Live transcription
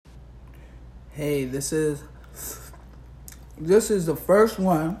Hey, this is the first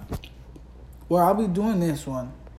one where I'll be doing this one.